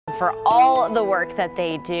for all the work that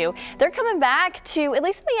they do. They're coming back to, at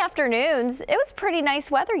least in the afternoons, it was pretty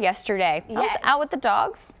nice weather yesterday. I was out with the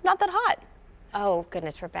dogs, not that hot. Oh,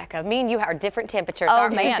 goodness, Rebecca. Me and you are different temperatures, oh,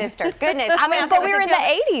 aren't man. we, sister? Goodness. I mean, but we were in the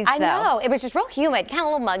 80s, I know. It was just real humid, kind of a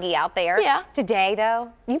little muggy out there. Yeah. Today, though,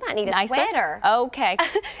 you might need a sweater. Okay.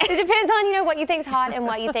 It depends on, what you think's hot and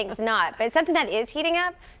what you think's not. But something that is heating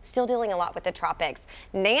up, still dealing a lot with the tropics.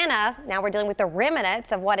 Nana, now we're dealing with the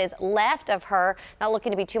remnants of what is left of her. Not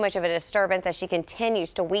looking to be too much of a disturbance as she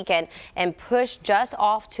continues to weaken and push just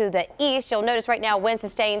off to the east. You'll notice right now winds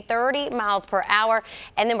sustained 30 miles per hour.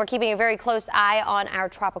 And then we're keeping a very close eye on our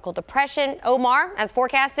tropical depression. Omar, as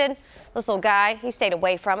forecasted, this little guy, he stayed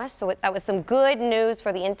away from us. So that was some good news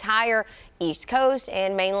for the entire East Coast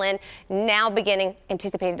and mainland. Now beginning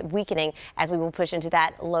anticipated weakening as we will push into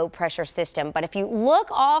that low pressure system. But if you look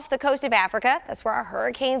off the coast of Africa, that's where our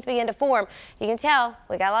hurricanes begin to form. You can tell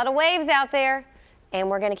we got a lot of waves out there. And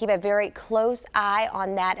we're going to keep a very close eye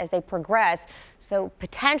on that as they progress. So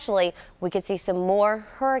potentially we could see some more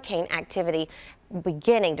hurricane activity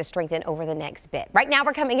beginning to strengthen over the next bit. Right now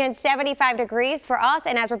we're coming in 75 degrees for us,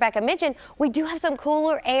 and as Rebecca mentioned, we do have some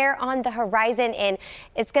cooler air on the horizon, and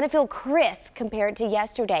it's going to feel crisp compared to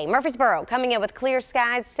yesterday. Murfreesboro coming in with clear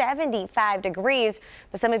skies, 75 degrees,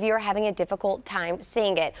 but some of you are having a difficult time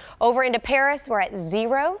seeing it. Over into Paris, we're at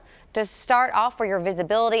 0 to start off for your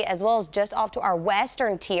visibility, as well as just off to our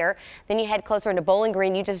western tier. Then you head closer into Bowling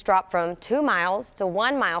Green. You just drop from 2 miles to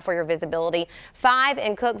 1 mile for your visibility. 5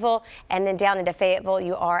 in Cookeville, and then down into Fayetteville,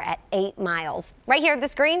 you are at 8 miles. Right here at the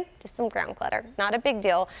screen, just some ground clutter. Not a big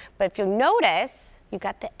deal, but if you'll notice, you've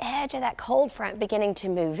got the edge of that cold front beginning to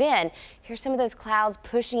move in. Here's some of those clouds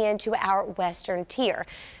pushing into our western tier.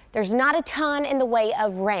 There's not a ton in the way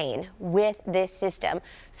of rain with this system,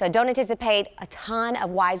 so don't anticipate a ton of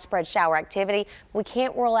widespread shower activity. We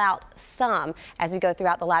can't rule out some as we go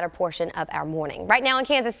throughout the latter portion of our morning. Right now in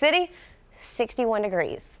Kansas City, 61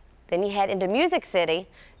 degrees. Then you head into Music City,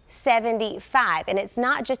 75, and it's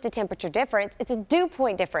not just a temperature difference, it's a dew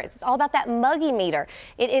point difference. It's all about that muggy meter.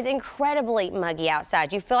 It is incredibly muggy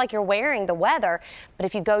outside. You feel like you're wearing the weather, but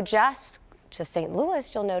if you go just to St.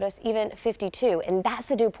 Louis, you'll notice even 52, and that's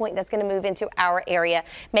the dew point that's going to move into our area,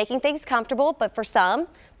 making things comfortable, but for some,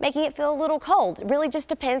 making it feel a little cold. It really just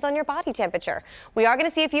depends on your body temperature. We are going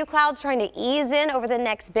to see a few clouds trying to ease in over the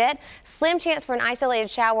next bit. Slim chance for an isolated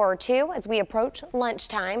shower or two as we approach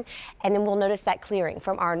lunchtime, and then we'll notice that clearing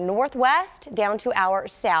from our northwest down to our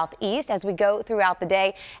southeast as we go throughout the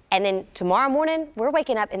day. And then tomorrow morning, we're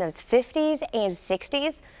waking up in those 50s and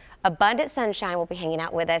 60s. Abundant sunshine will be hanging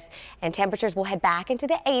out with us, and temperatures will head back into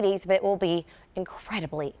the 80s, but it will be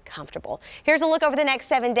incredibly comfortable. Here's a look over the next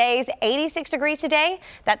 7 days. 86 degrees today.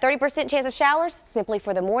 That 30% chance of showers simply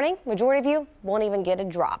for the morning. Majority of you won't even get a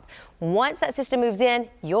drop. Once that system moves in,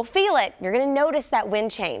 you'll feel it. You're going to notice that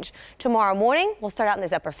wind change. Tomorrow morning, we'll start out in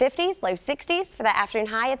those upper 50s, low 60s for that afternoon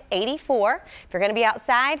high of 84. If you're going to be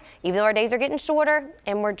outside, even though our days are getting shorter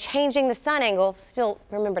and we're changing the sun angle, still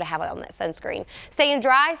remember to have it on that sunscreen. Staying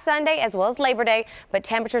dry Sunday as well as Labor Day, but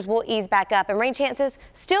temperatures will ease back up and rain chances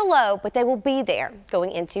still low, but they will be there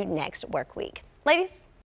going into next work week. Ladies?